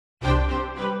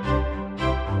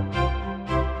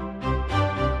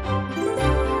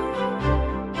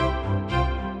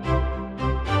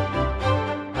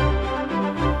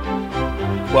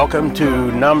Welcome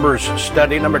to Numbers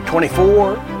study number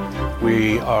 24.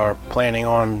 We are planning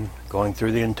on going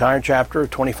through the entire chapter of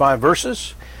 25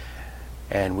 verses,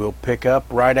 and we'll pick up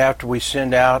right after we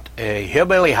send out a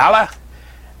hillbilly holla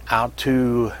out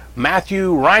to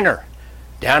Matthew Reiner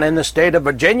down in the state of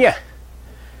Virginia.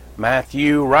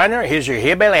 Matthew Reiner, here's your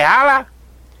hillbilly holla.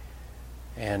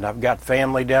 And I've got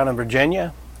family down in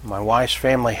Virginia. My wife's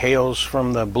family hails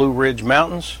from the Blue Ridge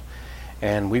Mountains,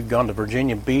 and we've gone to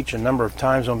Virginia Beach a number of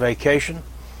times on vacation,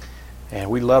 and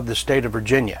we love the state of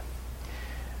Virginia.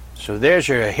 So there's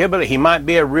your hillbilly. He might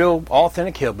be a real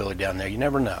authentic hillbilly down there. You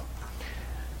never know.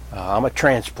 I'm a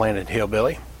transplanted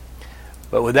hillbilly.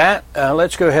 But with that,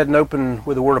 let's go ahead and open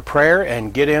with a word of prayer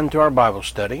and get into our Bible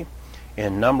study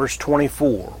in Numbers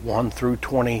 24, 1 through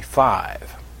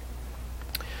 25.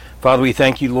 Father, we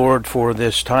thank you, Lord, for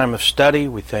this time of study.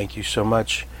 We thank you so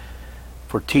much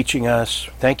for teaching us.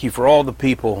 Thank you for all the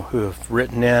people who have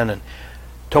written in and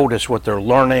told us what they're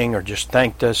learning or just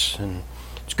thanked us. And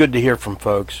it's good to hear from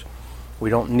folks. We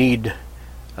don't need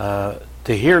to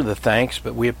hear the thanks,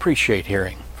 but we appreciate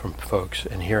hearing from folks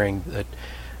and hearing that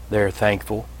they're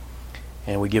thankful.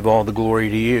 And we give all the glory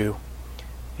to you.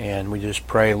 And we just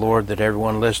pray, Lord, that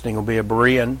everyone listening will be a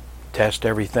Berean, test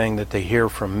everything that they hear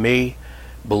from me,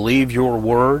 believe your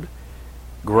word,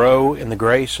 grow in the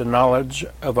grace and knowledge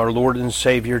of our Lord and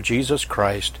Savior Jesus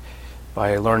Christ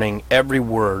by learning every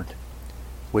word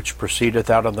which proceedeth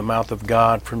out of the mouth of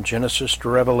God from Genesis to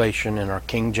Revelation in our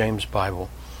King James Bible.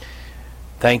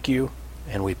 Thank you,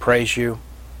 and we praise you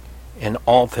in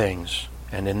all things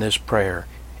and in this prayer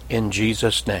in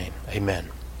Jesus' name. Amen.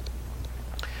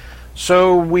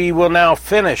 So we will now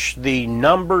finish the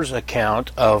Numbers account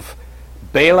of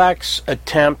Balak's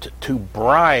attempt to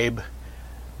bribe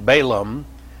Balaam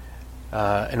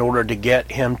in order to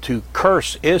get him to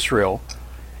curse Israel,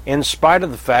 in spite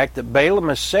of the fact that Balaam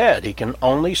has said he can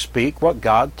only speak what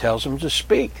God tells him to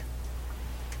speak.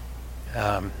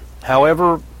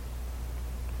 However,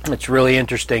 it's really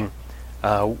interesting.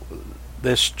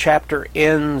 This chapter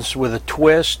ends with a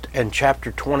twist, and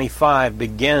chapter 25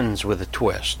 begins with a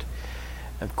twist.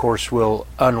 Of course, we'll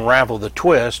unravel the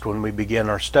twist when we begin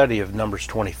our study of Numbers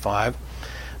 25.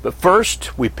 But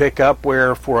first, we pick up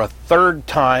where, for a third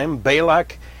time,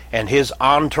 Balak and his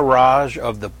entourage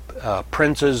of the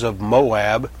princes of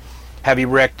Moab have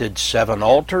erected 7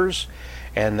 altars,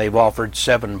 and they've offered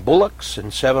 7 bullocks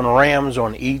and 7 rams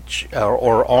on each,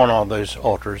 or on all those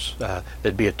altars.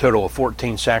 There'd be a total of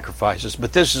 14 sacrifices.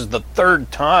 But this is the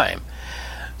third time.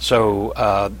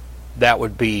 So that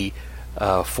would be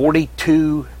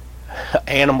 42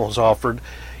 animals offered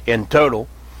in total.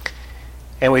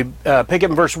 And we pick up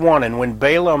in verse 1, and when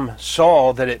Balaam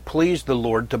saw that it pleased the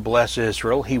Lord to bless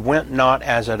Israel, he went not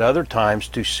as at other times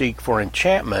to seek for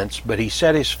enchantments, but he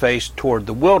set his face toward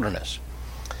the wilderness.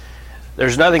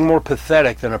 There's nothing more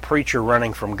pathetic than a preacher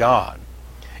running from God.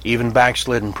 Even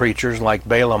backslidden preachers like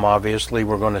Balaam, obviously,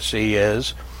 we're going to see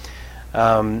is.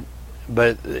 But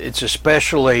it's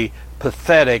especially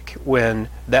pathetic when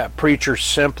that preacher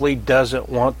simply doesn't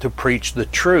want to preach the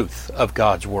truth of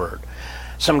God's Word.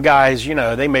 Some guys,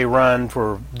 they may run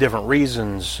for different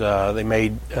reasons. They may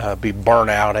be burnt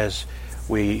out, as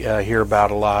we hear about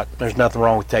a lot. There's nothing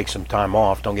wrong with taking some time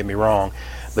off, don't get me wrong.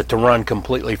 But to run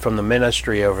completely from the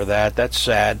ministry over that's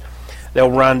sad.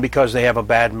 They'll run because they have a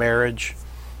bad marriage.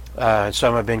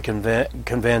 Some have been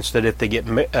convinced that if they get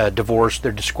divorced,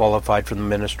 they're disqualified from the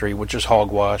ministry, which is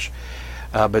hogwash.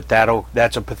 But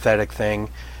that's a pathetic thing,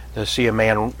 to see a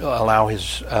man allow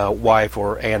his wife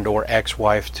or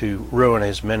ex-wife to ruin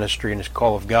his ministry and his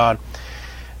call of God.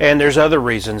 And there's other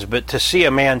reasons, but to see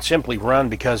a man simply run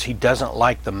because he doesn't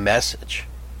like the message,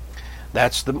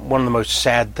 that's one of the most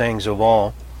sad things of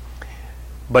all.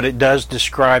 But it does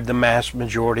describe the mass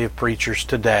majority of preachers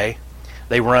today.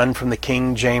 They run from the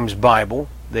King James Bible.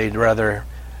 They'd rather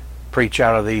preach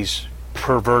out of these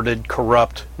perverted,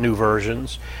 corrupt new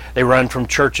versions. They run from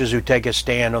churches who take a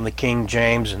stand on the King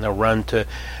James, and they'll run to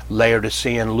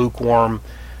Laodicean, lukewarm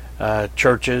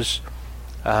churches.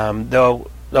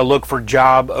 They'll look for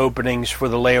job openings for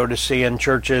the Laodicean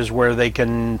churches where they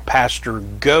can pastor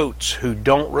goats who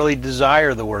don't really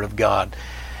desire the Word of God.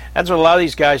 That's what a lot of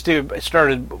these guys do. I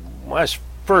started when I was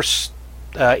first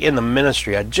in the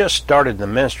ministry. I just started in the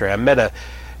ministry. I met a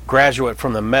graduate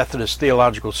from the Methodist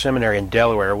Theological Seminary in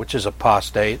Delaware, which is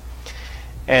apostate,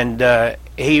 and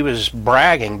he was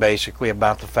bragging basically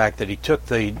about the fact that he took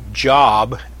the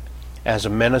job as a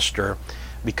minister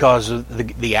because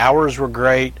the hours were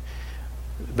great,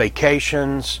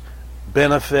 vacations,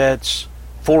 benefits,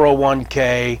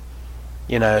 401k,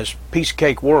 it's piece of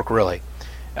cake work really.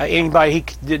 Anybody he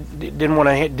didn't want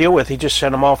to deal with, he just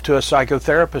sent them off to a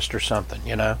psychotherapist or something,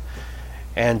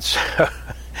 And so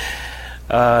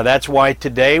that's why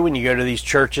today when you go to these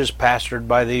churches pastored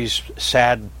by these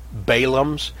sad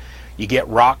Balaams, you get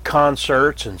rock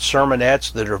concerts and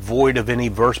sermonettes that are void of any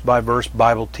verse-by-verse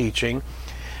Bible teaching.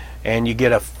 And you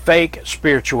get a fake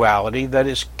spirituality that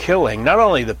is killing not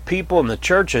only the people in the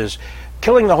churches,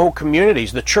 killing the whole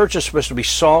communities. The church is supposed to be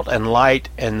salt and light,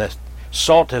 and the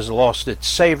salt has lost its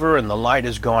savor and the light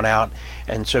has gone out.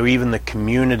 And so even the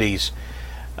communities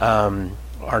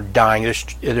are dying.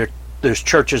 Those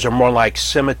churches are more like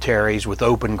cemeteries with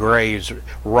open graves,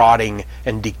 rotting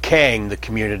and decaying the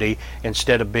community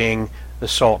instead of being the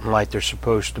salt and light they're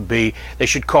supposed to be. They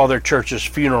should call their churches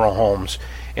funeral homes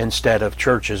instead of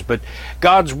churches. But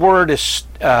God's Word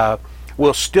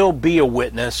will still be a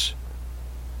witness.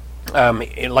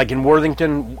 Like in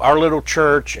Worthington, our little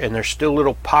church, and there's still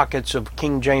little pockets of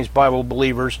King James Bible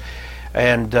believers.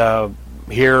 And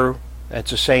here,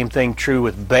 that's the same thing true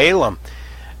with Balaam.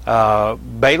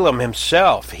 Balaam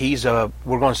himself, we're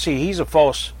going to see he's a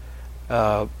false,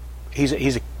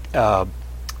 he's a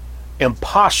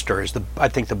imposter is I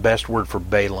think the best word for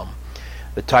Balaam,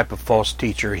 the type of false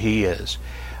teacher he is.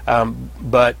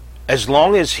 But as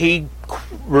long as he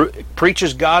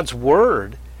preaches God's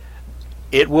word,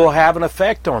 it will have an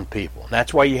effect on people. And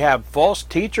that's why you have false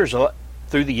teachers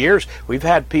through the years. We've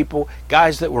had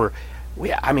guys that were,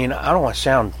 I don't want to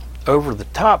sound over the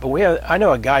top, but I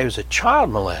know a guy who's a child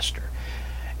molester,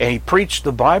 and he preached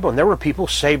the Bible, and there were people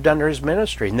saved under his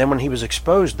ministry. And then when he was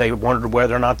exposed, they wondered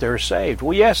whether or not they were saved.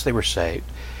 Well, yes, they were saved.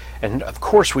 And of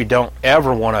course, we don't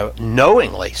ever want to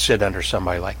knowingly sit under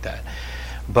somebody like that.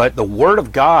 But the Word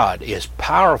of God is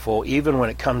powerful, even when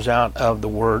it comes out of the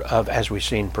word of, as we've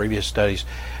seen in previous studies,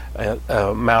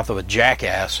 mouth of a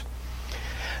jackass.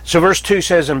 So verse 2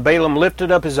 says, "And Balaam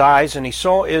lifted up his eyes, and he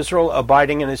saw Israel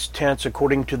abiding in his tents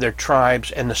according to their tribes,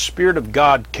 and the Spirit of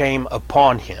God came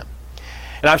upon him."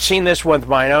 And I've seen this with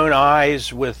my own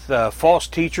eyes with false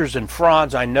teachers and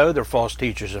frauds. I know they're false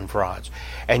teachers and frauds.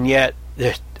 And yet,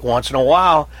 once in a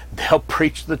while, they'll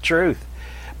preach the truth.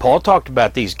 Paul talked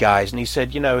about these guys, and he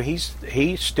said,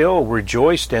 he still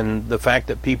rejoiced in the fact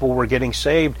that people were getting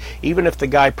saved, even if the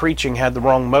guy preaching had the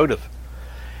wrong motive.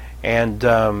 And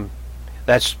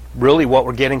that's really what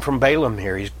we're getting from Balaam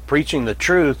here. He's preaching the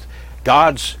truth.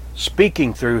 God's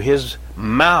speaking through his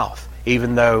mouth,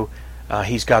 even though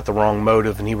he's got the wrong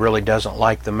motive and he really doesn't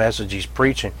like the message he's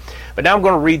preaching. But now I'm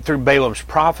going to read through Balaam's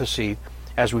prophecy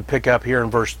as we pick up here in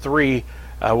verse 3.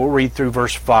 We'll read through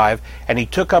verse 5. "And he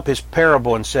took up his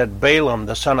parable and said, Balaam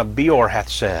the son of Beor hath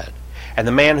said, and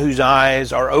the man whose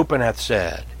eyes are open hath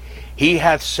said, he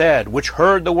hath said, which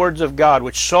heard the words of God,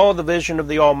 which saw the vision of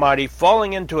the Almighty,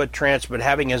 falling into a trance, but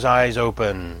having his eyes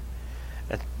open."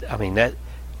 That's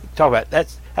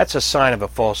a sign of a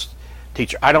false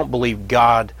teacher. I don't believe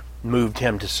God moved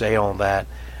him to say all that.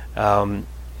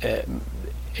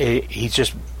 He's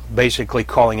just basically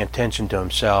calling attention to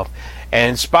himself.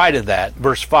 And in spite of that,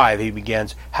 verse 5, he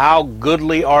begins, "How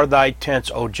goodly are thy tents,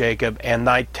 O Jacob, and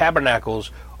thy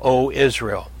tabernacles, O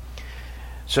Israel."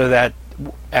 So that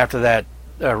after that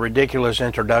ridiculous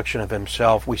introduction of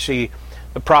himself, we see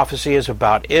the prophecy is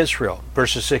about Israel.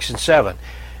 Verses 6 and 7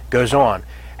 goes on,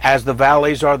 "As the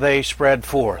valleys are they spread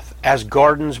forth, as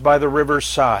gardens by the river's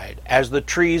side, as the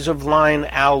trees of lign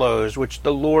aloes, which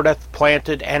the Lord hath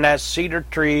planted, and as cedar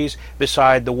trees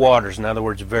beside the waters." In other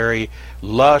words, very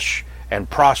lush and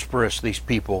prosperous, these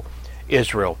people,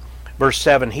 Israel. Verse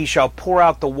 7, "He shall pour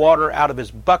out the water out of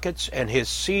his buckets, and his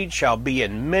seed shall be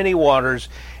in many waters,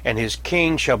 and his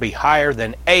king shall be higher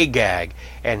than Agag,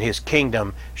 and his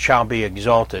kingdom shall be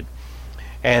exalted."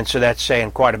 And so that's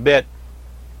saying quite a bit.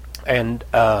 And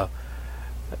it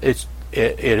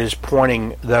is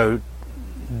pointing, though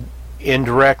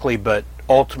indirectly but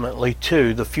ultimately,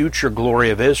 to the future glory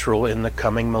of Israel in the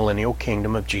coming millennial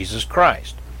kingdom of Jesus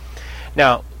Christ.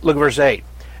 Now, look at verse 8.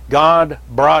 "God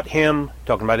brought him,"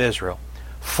 talking about Israel,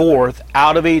 "forth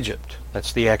out of Egypt."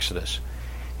 That's the Exodus.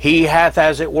 "He hath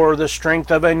as it were the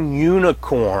strength of an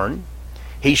unicorn.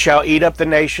 He shall eat up the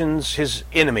nations his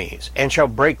enemies, and shall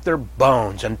break their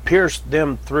bones, and pierce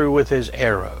them through with his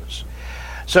arrows."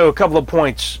 So a couple of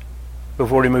points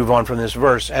before we move on from this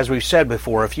verse. As we've said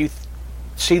before, if you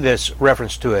see this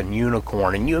reference to a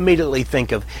unicorn, and you immediately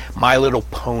think of My Little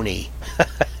Pony,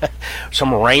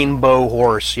 some rainbow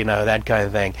horse, that kind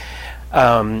of thing.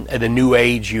 The New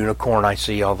Age unicorn I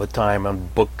see all the time on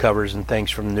book covers and things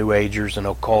from New Agers and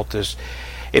occultists.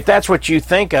 If that's what you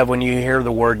think of when you hear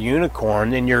the word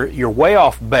unicorn, then you're way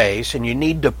off base, and you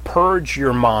need to purge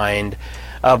your mind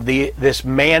of this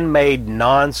man-made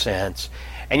nonsense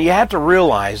And you have to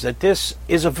realize that this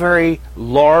is a very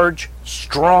large,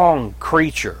 strong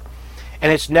creature.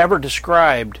 And it's never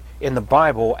described in the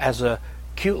Bible as a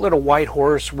cute little white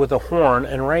horse with a horn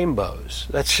and rainbows.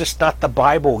 That's just not the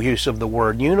Bible use of the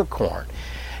word unicorn.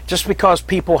 Just because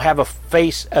people have a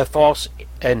false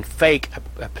and fake,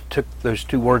 I took those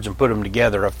two words and put them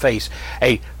together,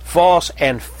 a false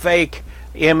and fake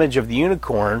image of the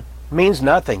unicorn means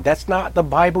nothing. That's not the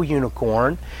Bible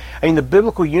unicorn. I mean, the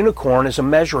biblical unicorn is a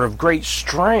measure of great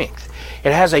strength.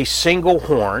 It has a single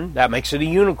horn, that makes it a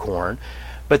unicorn,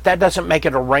 but that doesn't make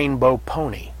it a rainbow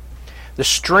pony. The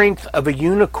strength of a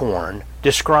unicorn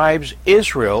describes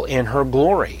Israel in her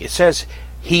glory. It says,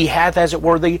 he hath, as it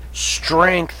were, the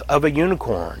strength of a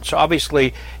unicorn. So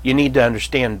obviously, you need to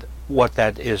understand what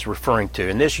that is referring to.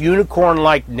 And this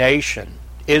unicorn-like nation,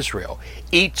 Israel,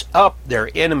 eats up their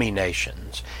enemy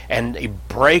nations, and it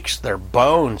breaks their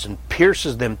bones and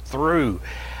pierces them through.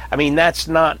 I mean, that's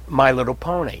not My Little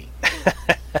Pony.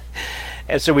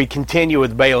 And so we continue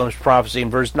with Balaam's prophecy in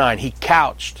verse 9. He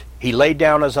couched, he lay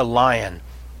down as a lion,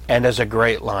 and as a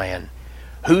great lion.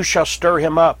 Who shall stir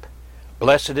him up?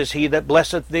 Blessed is he that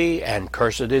blesseth thee, and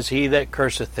cursed is he that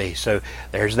curseth thee. So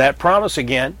there's that promise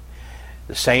again.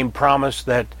 The same promise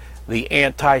that the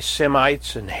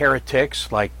anti-Semites and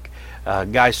heretics, like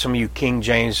guys, some of you King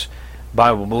James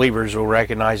Bible believers will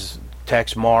recognize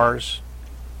text Mars,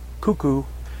 cuckoo,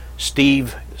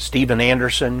 Stephen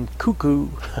Anderson, cuckoo,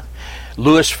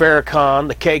 Louis Farrakhan,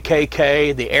 the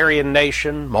KKK, the Aryan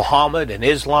Nation, Muhammad and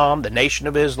Islam, the Nation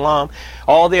of Islam,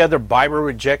 all the other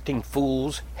Bible-rejecting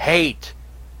fools hate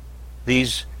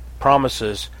these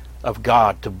promises of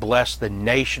God to bless the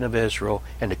nation of Israel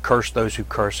and to curse those who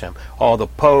curse him. All the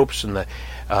popes and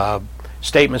the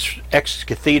statements ex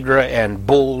cathedra and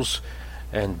bulls,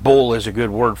 and bull is a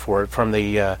good word for it, from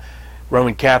the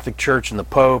Roman Catholic Church and the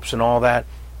popes and all that,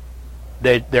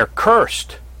 they're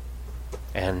cursed,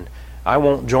 and I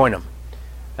won't join them.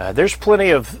 There's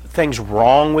plenty of things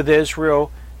wrong with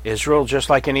Israel. Israel, just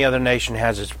like any other nation,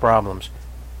 has its problems.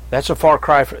 That's a far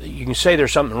cry. You can say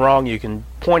there's something wrong. You can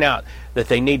point out that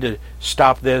they need to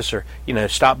stop this, or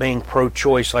stop being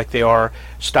pro-choice like they are,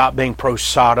 stop being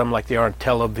pro-Sodom like they are in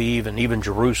Tel Aviv, and even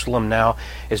Jerusalem now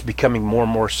is becoming more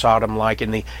and more Sodom-like.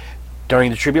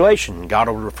 During the tribulation, God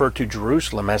will refer to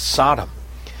Jerusalem as Sodom,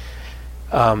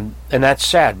 and that's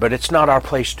sad. But it's not our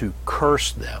place to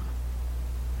curse them.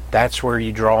 That's where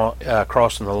you draw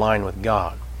crossing the line with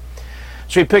God.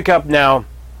 So we pick up now.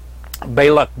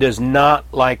 Balak does not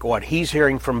like what he's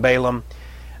hearing from Balaam,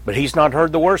 but he's not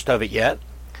heard the worst of it yet,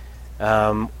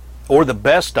 or the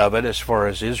best of it as far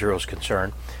as Israel's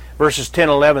concerned. Verses 10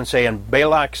 and 11 say, and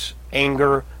Balak's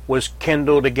anger was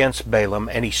kindled against Balaam,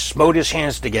 and he smote his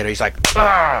hands together. He's like,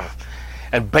 ah!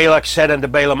 And Balak said unto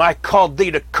Balaam, I called thee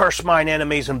to curse mine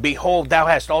enemies, and behold, thou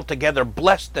hast altogether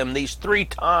blessed them these 3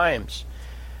 times.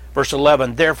 Verse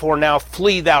 11, therefore now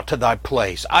flee thou to thy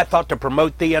place. I thought to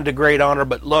promote thee unto great honor,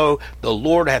 but lo, the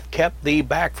Lord hath kept thee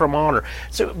back from honor.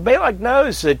 So Balak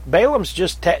knows that Balaam's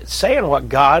just saying what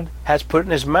God has put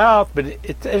in his mouth, but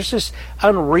there's this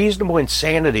unreasonable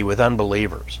insanity with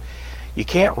unbelievers. You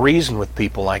can't reason with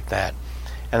people like that.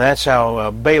 And that's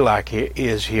how Balak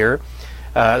is here.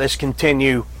 Let's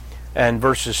continue in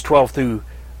verses 12 through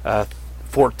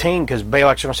 14, because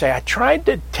Balak's going to say, I tried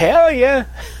to tell you.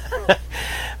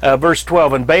 Verse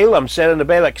 12, and Balaam said unto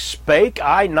Balak, spake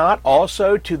I not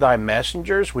also to thy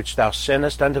messengers which thou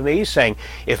sentest unto me, saying,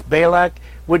 if Balak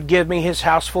would give me his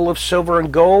house full of silver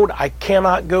and gold, I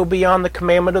cannot go beyond the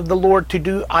commandment of the Lord to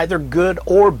do either good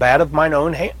or bad of mine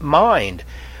own mind.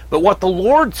 But what the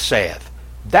Lord saith,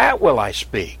 that will I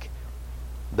speak.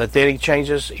 But then he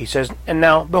changes, he says, and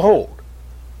now, behold,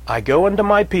 I go unto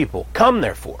my people. Come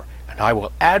therefore, and I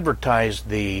will advertise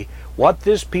thee what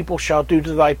this people shall do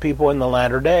to thy people in the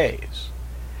latter days.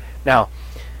 Now,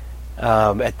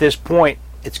 at this point,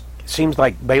 it seems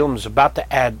like Balaam's about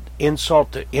to add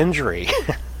insult to injury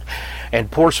and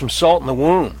pour some salt in the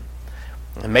wound.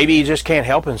 And maybe he just can't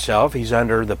help himself. He's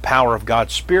under the power of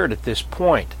God's Spirit at this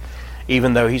point,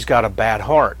 even though he's got a bad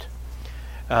heart.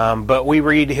 But we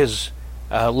read his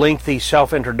lengthy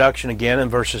self-introduction again in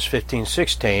verses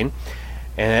 15-16.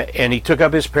 And he took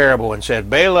up his parable and said,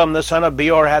 Balaam the son of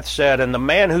Beor hath said, and the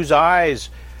man whose eyes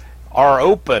are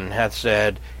open hath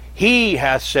said, he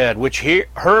hath said, which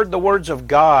heard the words of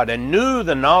God, and knew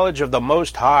the knowledge of the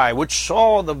Most High, which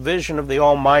saw the vision of the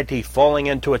Almighty, falling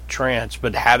into a trance,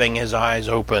 but having his eyes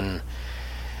open.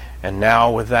 And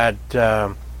now with that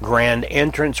grand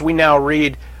entrance, we now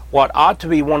read what ought to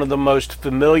be one of the most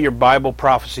familiar Bible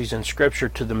prophecies in Scripture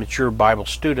to the mature Bible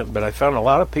student, but I found a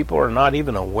lot of people are not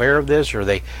even aware of this, or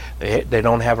they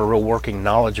don't have a real working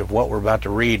knowledge of what we're about to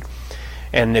read.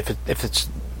 And if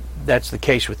that's the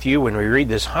case with you, when we read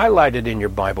this, highlight it in your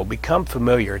Bible. Become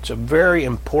familiar. It's a very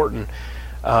important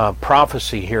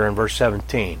prophecy here in verse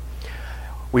 17.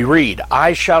 We read,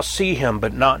 I shall see him,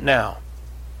 but not now.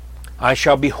 I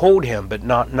shall behold him, but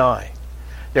not nigh.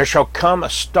 There shall come a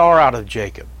star out of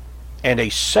Jacob, and a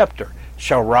scepter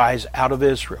shall rise out of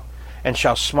Israel, and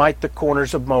shall smite the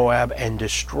corners of Moab, and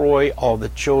destroy all the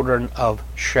children of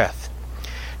Sheth.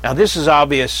 Now this is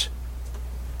obvious,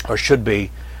 or should be,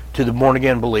 to the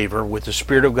born-again believer with the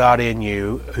Spirit of God in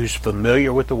you, who's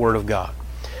familiar with the Word of God.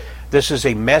 This is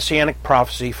a messianic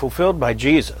prophecy fulfilled by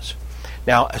Jesus.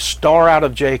 Now, a star out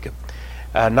of Jacob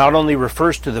not only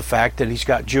refers to the fact that he's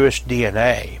got Jewish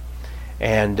DNA,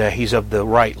 and he's of the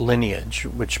right lineage,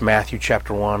 which Matthew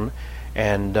chapter 1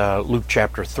 and Luke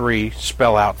chapter 3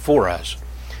 spell out for us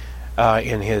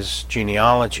in his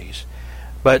genealogies.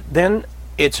 But then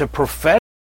it's a prophetic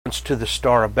reference to the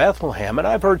Star of Bethlehem, and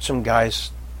I've heard some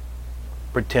guys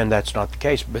pretend that's not the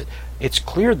case, but it's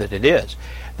clear that it is.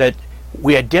 That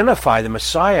we identify the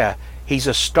Messiah, he's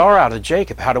a star out of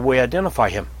Jacob. How do we identify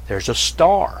him? There's a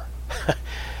star.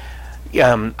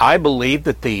 I believe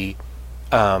that the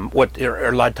what are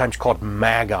a lot of times called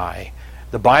magi,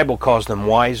 the Bible calls them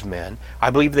wise men. I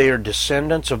believe they are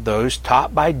descendants of those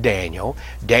taught by Daniel.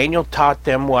 Daniel taught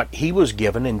them what he was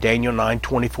given in Daniel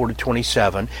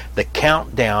 9:24-27, the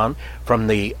countdown from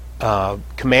the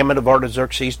commandment of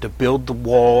Artaxerxes to build the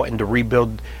wall and to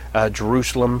rebuild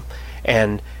Jerusalem.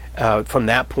 And from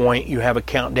that point, you have a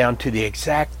countdown to the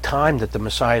exact time that the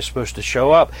Messiah is supposed to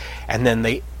show up. And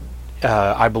then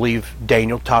I believe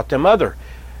Daniel taught them other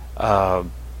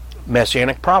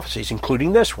messianic prophecies,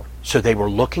 including this one. So they were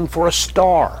looking for a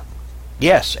star.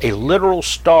 Yes, a literal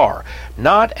star.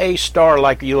 Not a star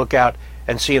like you look out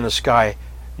and see in the sky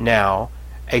now.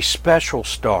 A special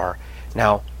star.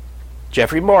 Now,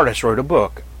 Jeffrey Martis wrote a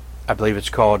book, I believe it's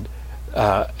called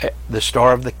The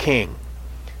Star of the King,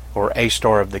 or A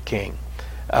Star of the King,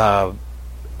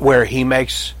 where he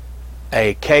makes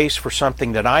a case for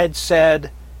something that I had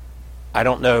said. I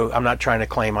don't know, I'm not trying to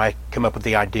claim I come up with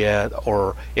the idea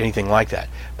or anything like that,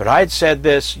 but I had said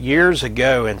this years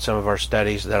ago in some of our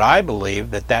studies, that I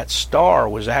believe that star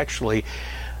was actually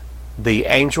the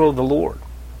angel of the Lord.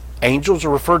 Angels are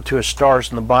referred to as stars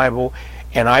in the Bible,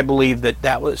 and I believe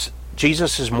that was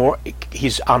Jesus is more,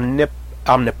 he's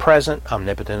omnipresent,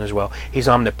 omnipotent as well. He's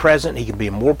omnipresent. He can be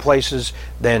in more places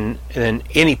than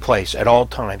any place at all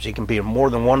times. He can be in more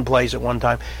than one place at one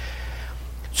time.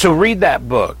 So read that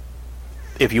book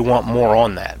if you want more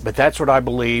on that. But that's what I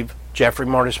believe. Jeffrey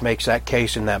Martis makes that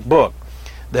case in that book.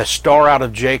 The star out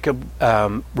of Jacob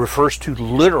refers to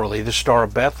literally the Star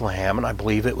of Bethlehem, and I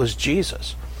believe it was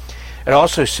Jesus. It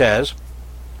also says,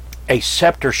 a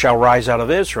scepter shall rise out of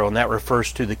Israel, and that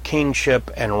refers to the kingship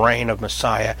and reign of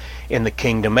Messiah in the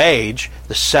kingdom age,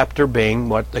 the scepter being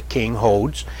what the king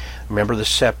holds. Remember the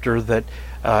scepter that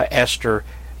Esther,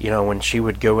 when she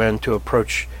would go in to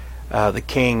approach the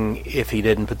king, if he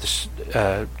didn't put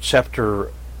the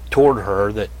scepter toward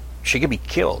her, that she could be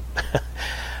killed.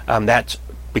 That's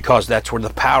because that's where the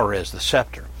power is, the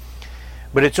scepter.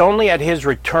 But it's only at his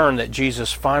return that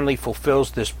Jesus finally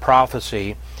fulfills this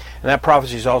prophecy. And that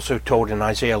prophecy is also told in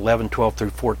Isaiah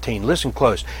 11:12-14. Listen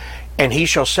close. And he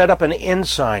shall set up an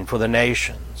ensign for the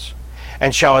nations,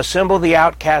 and shall assemble the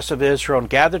outcasts of Israel, and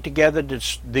gather together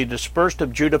the dispersed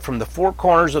of Judah from the four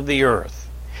corners of the earth.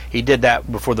 He did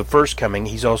that before the first coming.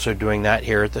 He's also doing that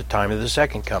here at the time of the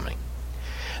second coming.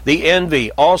 The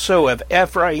envy also of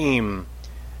Ephraim,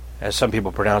 as some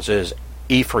people pronounce it as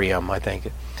Ephraim, I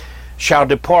think, shall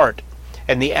depart,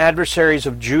 and the adversaries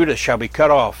of Judah shall be cut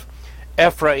off.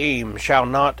 Ephraim shall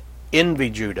not envy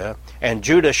Judah, and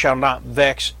Judah shall not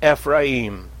vex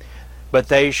Ephraim, but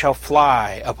they shall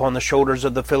fly upon the shoulders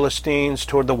of the Philistines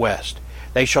toward the west.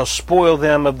 They shall spoil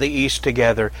them of the east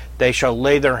together. They shall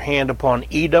lay their hand upon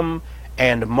Edom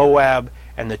and Moab,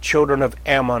 and the children of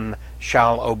Ammon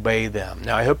shall obey them.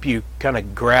 Now, I hope you kind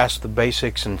of grasp the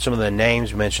basics and some of the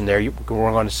names mentioned there. We're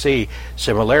going to see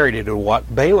similarity to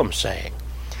what Balaam's saying.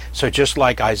 So just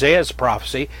like Isaiah's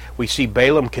prophecy, we see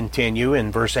Balaam continue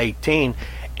in verse 18,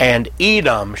 and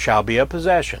Edom shall be a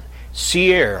possession.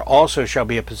 Seir also shall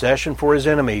be a possession for his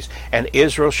enemies, and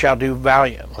Israel shall do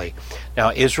valiantly.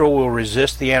 Now Israel will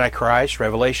resist the Antichrist.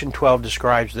 Revelation 12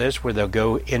 describes this, where they'll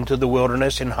go into the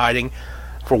wilderness in hiding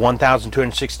for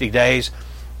 1,260 days.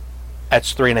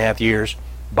 That's 3.5 years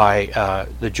by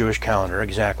the Jewish calendar,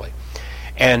 exactly.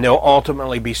 and they'll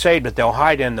ultimately be saved, but they'll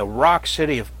hide in the rock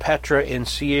city of Petra in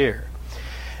Seir.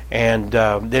 And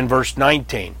then verse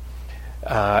 19,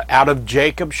 out of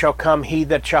Jacob shall come he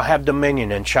that shall have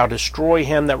dominion, and shall destroy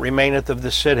him that remaineth of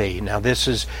the city. Now this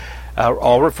is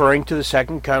all referring to the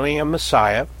second coming of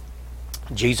Messiah,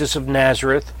 Jesus of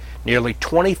Nazareth, nearly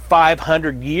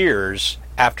 2,500 years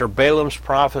after Balaam's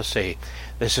prophecy.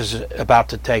 This is about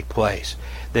to take place.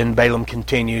 Then Balaam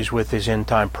continues with his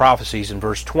end-time prophecies in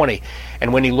verse 20.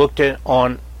 And when he looked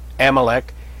on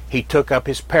Amalek, he took up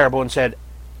his parable and said,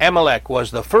 Amalek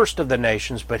was the first of the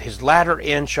nations, but his latter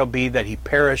end shall be that he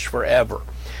perish forever.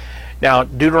 Now,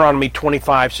 Deuteronomy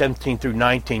 25:17 through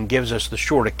 19 gives us the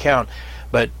short account,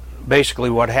 but basically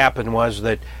what happened was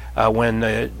that when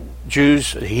the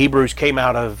Jews, the Hebrews, came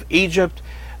out of Egypt,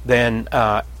 then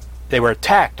they were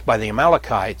attacked by the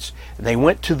Amalekites. They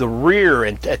went to the rear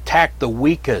and attacked the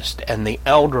weakest and the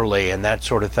elderly and that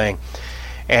sort of thing.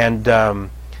 And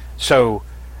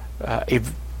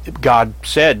if God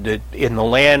said that in the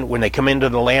land, when they come into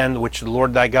the land which the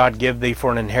Lord thy God give thee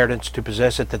for an inheritance to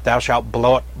possess it, that thou shalt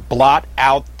blot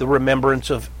out the remembrance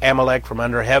of Amalek from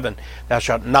under heaven. Thou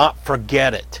shalt not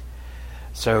forget it.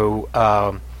 So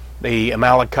the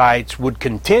Amalekites would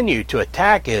continue to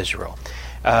attack Israel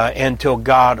until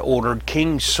God ordered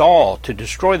King Saul to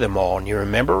destroy them all. And you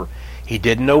remember, he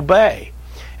didn't obey.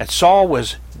 And Saul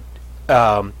was,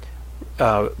 because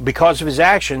of his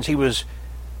actions, he was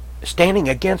standing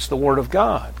against the word of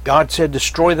God. God said,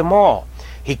 destroy them all.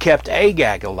 He kept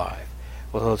Agag alive.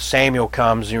 Well, Samuel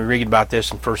comes, and you read about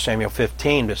this in 1 Samuel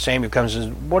 15, but Samuel comes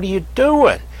and says, what are you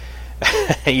doing?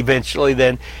 Eventually,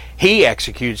 then, he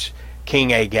executes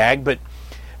King Agag, but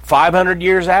 500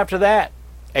 years after that,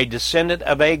 a descendant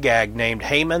of Agag named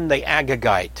Haman the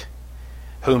Agagite,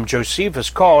 whom Josephus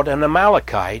called an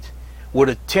Amalekite, would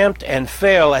attempt and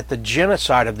fail at the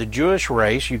genocide of the Jewish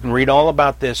race. You can read all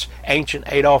about this ancient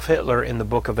Adolf Hitler in the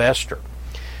book of Esther.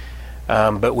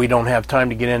 But we don't have time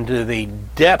to get into the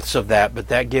depths of that, but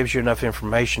that gives you enough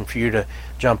information for you to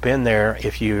jump in there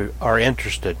if you are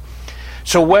interested.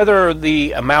 So whether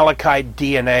the Amalekite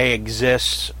DNA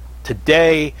exists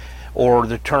today or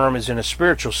the term is in a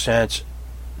spiritual sense,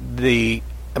 the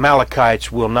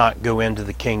Amalekites will not go into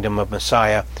the kingdom of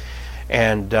Messiah,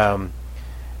 and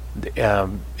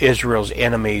Israel's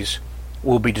enemies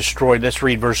will be destroyed. Let's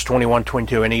read verse 21,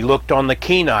 22. And he looked on the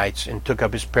Kenites and took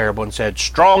up his parable and said,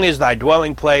 strong is thy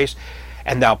dwelling place,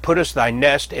 and thou puttest thy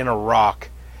nest in a rock.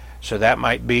 So that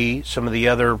might be some of the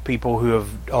other people who have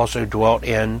also dwelt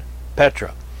in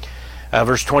Petra.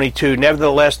 Verse 22,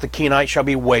 nevertheless the Kenites shall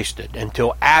be wasted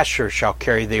until Asshur shall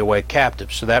carry thee away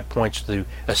captive. So that points to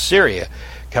Assyria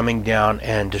coming down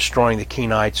and destroying the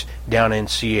Kenites down in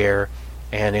Seir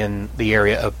and in the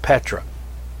area of Petra.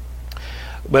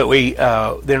 But we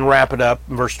then wrap it up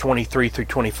in verse 23 through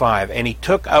 25. And he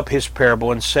took up his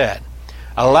parable and said,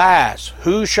 alas,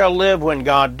 who shall live when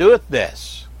God doeth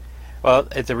this? Well,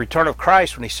 at the return of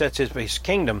Christ, when he sets his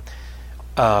kingdom,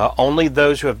 only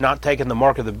those who have not taken the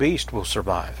mark of the beast will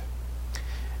survive.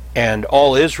 And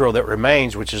all Israel that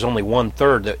remains, which is only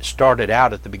 1/3 that started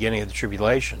out at the beginning of the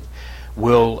tribulation,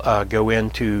 will go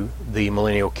into the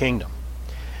millennial kingdom.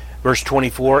 Verse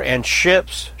 24, and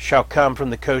ships shall come from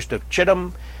the coast of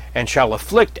Chittim, and shall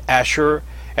afflict Asshur,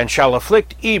 and shall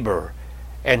afflict Eber,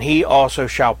 and he also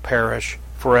shall perish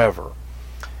forever.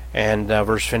 And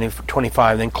verse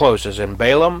 25 then closes, and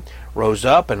Balaam rose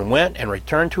up and went and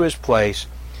returned to his place,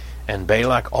 and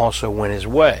Balak also went his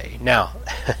way. Now,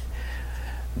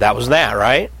 that was that,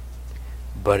 right?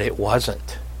 But it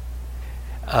wasn't.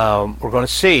 We're going to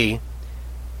see,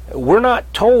 we're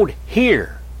not told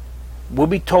here. We'll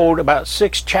be told about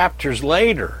 6 chapters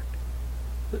later,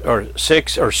 or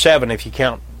 6 or 7 if you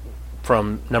count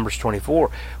from Numbers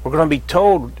 24. We're going to be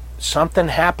told something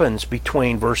happens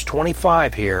between verse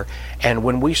 25 here and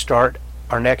when we start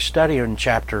our next study in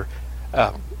chapter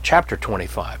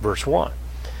 25, verse 1.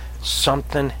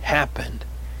 Something happened.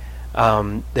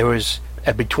 There was,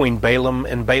 between Balaam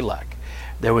and Balak,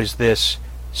 there was this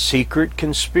secret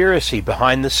conspiracy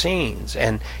behind the scenes.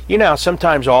 And you know,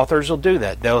 sometimes authors will do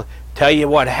that. They'll tell you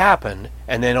what happened,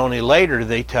 and then only later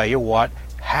they tell you what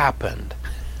happened.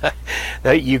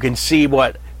 That you can see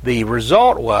what the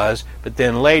result was, but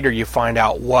then later you find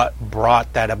out what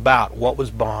brought that about, what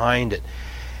was behind it.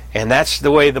 And that's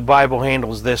the way the Bible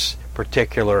handles this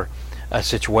particular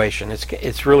situation.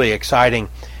 It's really exciting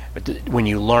when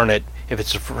you learn it. If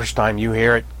it's the first time you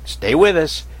hear it, stay with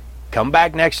us. Come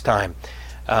back next time.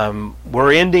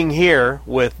 We're ending here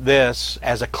with this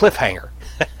as a cliffhanger.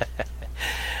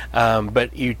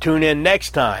 But you tune in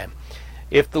next time.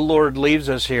 If the Lord leaves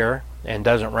us here and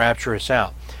doesn't rapture us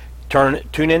out,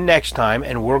 tune in next time,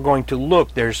 and we're going to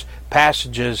look. There's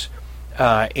passages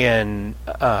in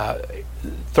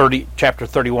chapter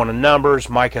 31 of Numbers,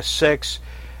 Micah 6,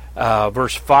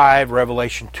 verse 5,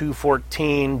 Revelation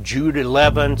 2:14, Jude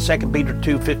 11, 2 Peter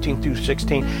 2:15 through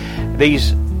 16.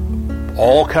 These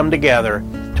all come together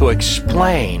to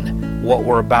explain what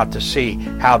we're about to see.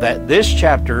 How that this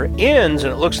chapter ends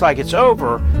and it looks like it's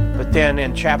over, but then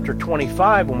in chapter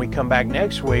 25, when we come back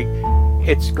next week,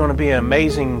 it's going to be an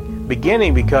amazing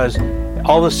beginning, because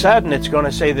all of a sudden it's going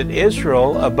to say that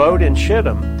Israel abode in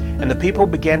Shittim, and the people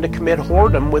began to commit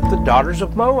whoredom with the daughters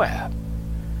of Moab.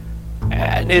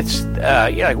 And it's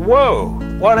you're like, whoa,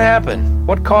 what happened?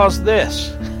 What caused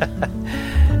this?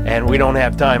 And we don't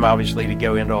have time, obviously, to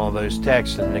go into all those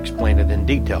texts and explain it in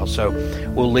detail. So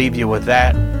we'll leave you with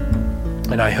that.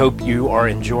 And I hope you are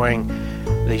enjoying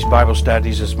these Bible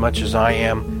studies as much as I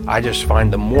am. I just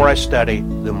find the more I study,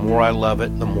 the more I love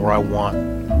it, the more I want.